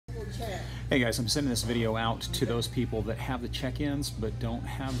Hey guys, I'm sending this video out to those people that have the check-ins but don't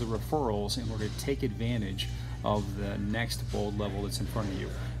have the referrals in order to take advantage of the next bold level that's in front of you.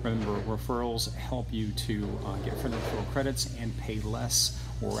 Remember, referrals help you to get further referral credits and pay less,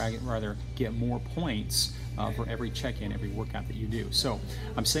 or rather get more points for every check-in, every workout that you do. So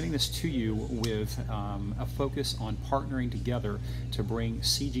I'm sending this to you with a focus on partnering together to bring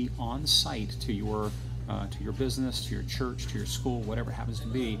CG on site to your business, to your church, to your school, whatever it happens to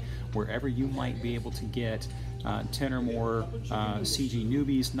be, wherever you might be able to get 10 or more CG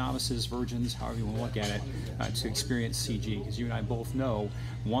newbies, novices, virgins, however you want to look at it, to experience CG. Because you and I both know,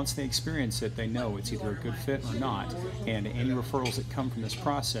 once they experience it, they know it's either a good fit or not. And any referrals that come from this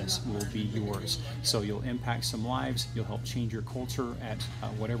process will be yours. So you'll impact some lives, you'll help change your culture at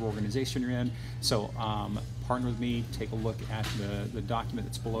whatever organization you're in. So partner with me, take a look at the document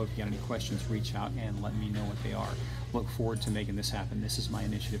that's below. If you got any questions, reach out and let me know what they are. Look forward to making this happen. This is my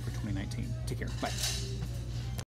initiative for 2019. Take care. Bye.